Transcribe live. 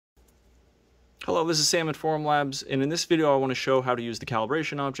Hello, this is Sam at Formlabs, and in this video I want to show how to use the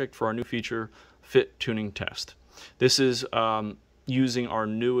calibration object for our new feature, Fit Tuning Test. This is using our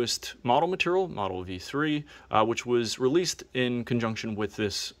newest model material, Model V3, which was released in conjunction with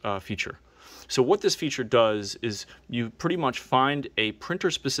this feature. So what this feature does is you pretty much find a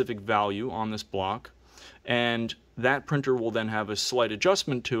printer-specific value on this block, and that printer will then have a slight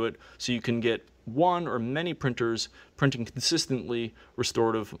adjustment to it so you can get one or many printers printing consistently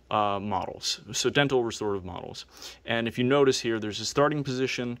restorative models, so dental restorative models. And if you notice here, there's a starting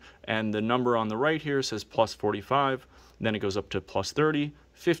position, and the number on the right here says plus 45, then it goes up to plus 30,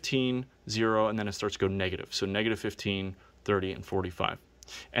 15, 0, and then it starts to go negative. So negative 15, 30, and 45.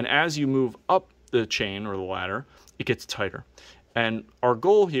 And as you move up the chain or the ladder, it gets tighter. And our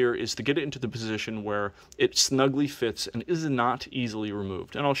goal here is to get it into the position where it snugly fits and is not easily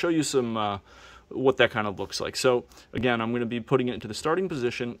removed. And I'll show you some what that kind of looks like. So again, I'm going to be putting it into the starting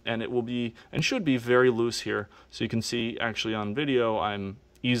position, and it will be and should be very loose here. So you can see actually on video I'm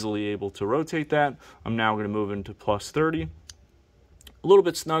easily able to rotate that. I'm now going to move into plus 30. A little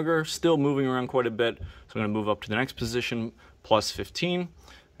bit snugger, still moving around quite a bit. So I'm going to move up to the next position, plus 15.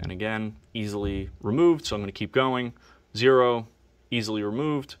 And again, easily removed. So I'm going to keep going. 0, easily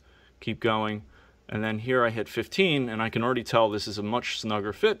removed, keep going. And then here I hit 15, and I can already tell this is a much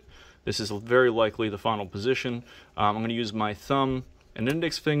snugger fit. This is very likely the final position. I'm going to use my thumb and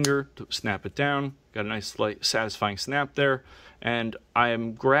index finger to snap it down. Got a nice, satisfying snap there. And I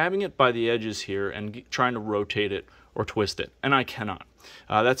am grabbing it by the edges here and trying to rotate it or twist it, and I cannot.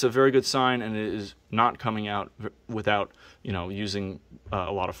 That's a very good sign, and it is not coming out without using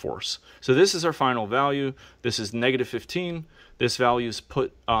a lot of force. So this is our final value. This is negative 15. This value is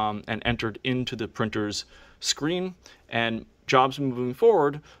put and entered into the printer's screen, and jobs moving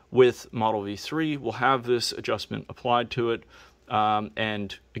forward with Model V3 will have this adjustment applied to it.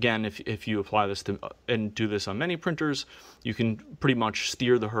 And again, if you apply this and do this on many printers, you can pretty much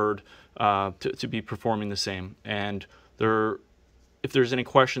steer the herd to be performing the same. And if there's any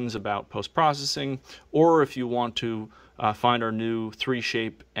questions about post-processing, or if you want to find our new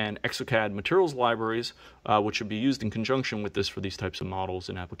 3Shape and Exocad materials libraries, which should be used in conjunction with this for these types of models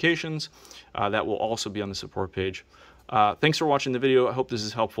and applications, that will also be on the support page. Thanks for watching the video. I hope this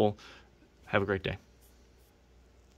is helpful. Have a great day.